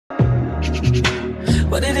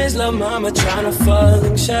What it is, love mama trying to fall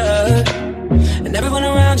and shut, and everyone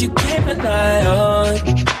around you can't rely on.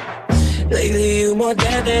 Lately you more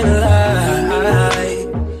dead than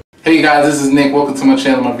alive. Hey guys, this is Nick. Welcome to my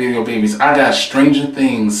channel, my video babies. I got Stranger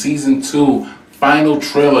Things Season 2 final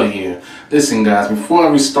trailer here. Listen guys, before I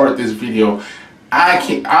restart this video,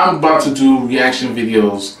 I'm about to do reaction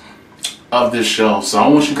videos of this show, so I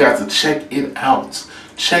want you guys to check it out.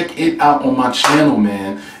 Check it out on my channel,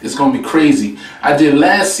 man. It's gonna be crazy. I did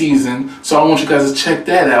last season, so I want you guys to check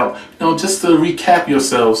that out, you know, just to recap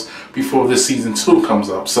yourselves before this season 2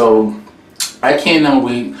 comes up. So I cannot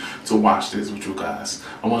wait to watch this with you guys.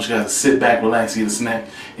 I want you guys to sit back, relax, eat a snack,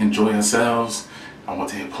 enjoy yourselves. I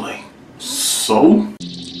want to hit play. So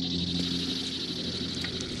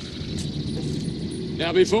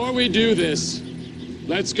now before we do this,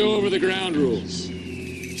 let's go over the ground rules.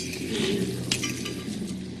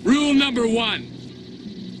 Rule number 1,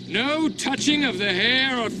 no touching of the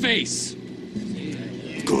hair or face.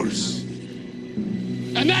 Of course.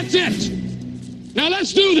 And that's it! Now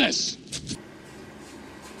let's do this!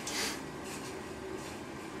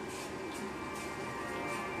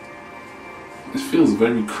 It feels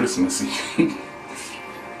very Christmassy.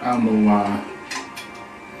 I don't know why.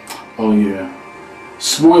 Oh yeah.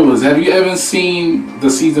 Spoilers, have you ever seen the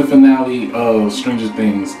season finale of Stranger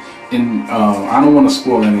Things? And I don't want to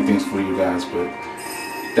spoil anything for you guys, but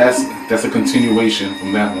that's a continuation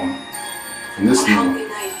from that one. From this one.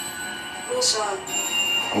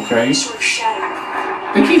 Okay. Sort of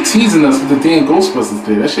shadow. They keep teasing us with the damn Ghostbusters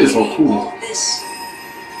there. That shit is so cool. All this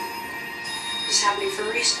is happening for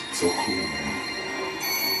a reason. So cool, man.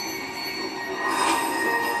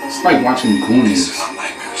 It's like watching Goonies. This is not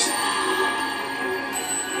nightmares.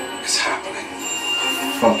 It's happening.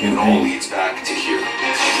 Fucking It all A. leads back to here.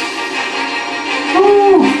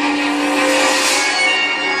 Woo!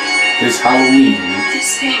 This Halloween.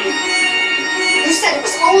 This thing. You said it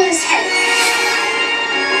was all in his head.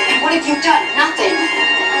 And what have you done? Nothing.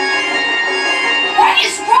 What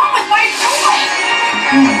is wrong with my boy?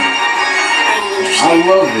 I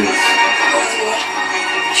love this.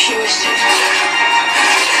 She was too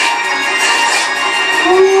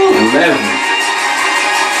 11.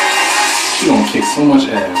 She gonna kick so much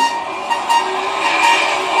ass.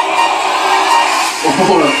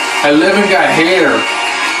 Oh, 11 got hair.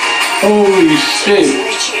 Holy shit.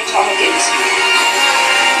 reaching a target.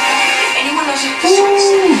 If anyone knows who this is,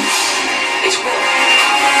 it's Will.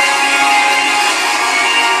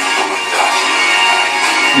 Oh my God.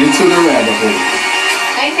 Into the rabbit hole.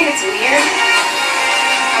 Don't you think it's weird?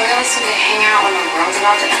 How we always seem to hang out when the world's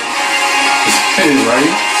about to end. Hey,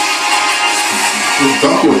 right? Just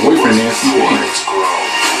dump your boyfriend there. See what? It's grown.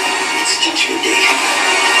 It's intimidating.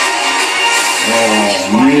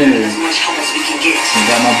 Oh, man. As much help as we can get. I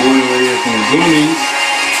got my boy right here from the Goonies.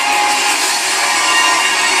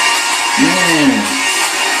 Man.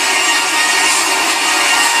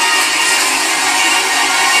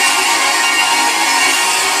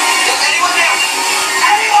 Anyone there?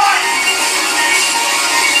 Anyone!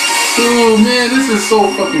 Oh, man, this is so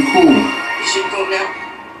fucking cool. You should go now.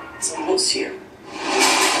 It's almost here.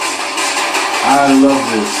 I love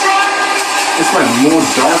this. It's like more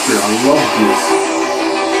darker. I love this.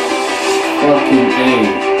 Fucking A.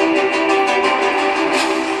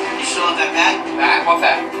 You still have that bat? That? What's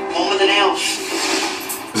that? One with the nails.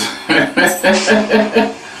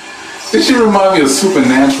 This shit remind me of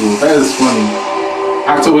Supernatural. That is funny.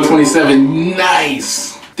 October 27th.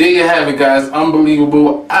 Nice. There you have it, guys.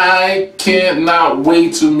 Unbelievable. I cannot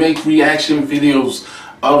wait to make reaction videos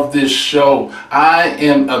of this show. I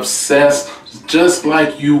am obsessed, just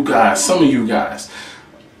like you guys, some of you guys.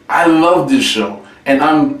 I love this show, and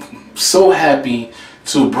I'm so happy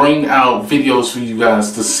to bring out videos for you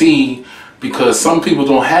guys to see, because some people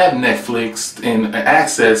don't have Netflix and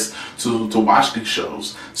access to watch these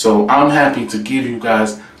shows. So I'm happy to give you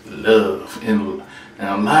guys love and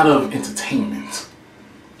a lot of entertainment.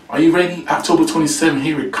 Are you ready? October 27th,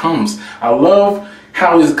 here it comes. I love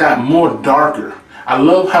how it's got more darker. I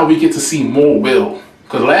love how we get to see more Will.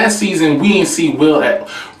 Cause last season we didn't see Will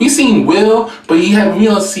we seen Will, but we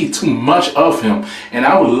don't see too much of him. And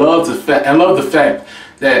I love the fact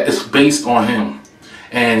that it's based on him.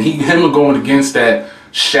 And him going against that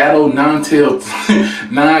shadow nine-tailed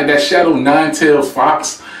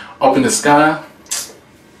fox up in the sky.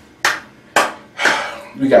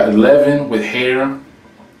 We got 11 with hair.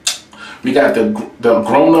 We got the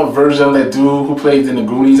grown-up version of that dude who played in the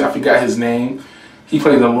Goonies. I forgot his name. He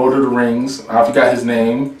played in Lord of the Rings. I forgot his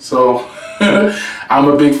name. So I'm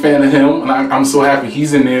a big fan of him, and I'm so happy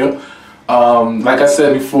he's in there. Like I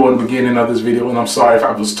said before in the beginning of this video, and I'm sorry if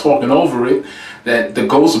I was talking over it, that the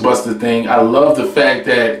Ghostbuster thing, I love the fact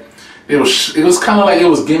that it was kind of like it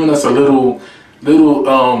was giving us a little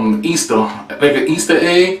Easter, like an Easter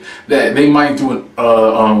egg, that they might do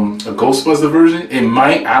a Ghostbuster version. It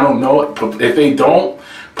might, I don't know. If they don't,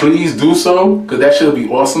 please do so, because that should be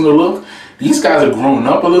awesome to look. These guys are growing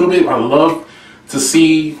up a little bit. I love to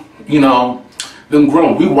see, you know, them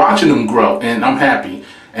grow. We watching them grow, and I'm happy.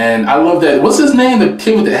 And I love that. What's his name? The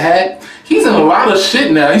kid with the hat. He's in a lot of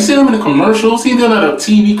shit now. You see him in the commercials. He's doing a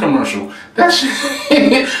TV commercial. That shit.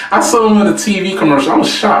 I saw him in a TV commercial. I was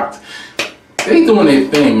shocked. They doing their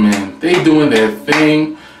thing, man. They doing their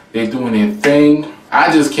thing. They doing their thing.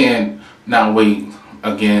 I just can't not wait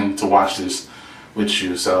again to watch this with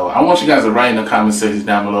you. So I want you guys to write in the comment sections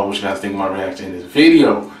down below what you guys think of my reaction in this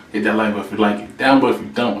video. Hit that like button if you like it. Down below if you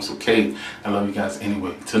don't. It's okay. I love you guys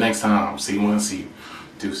anyway. Till next time. See you when I see you.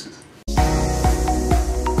 Deuces.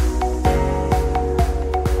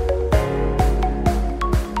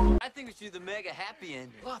 I think we should do the mega happy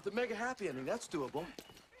ending. Oh, the mega happy ending, that's doable.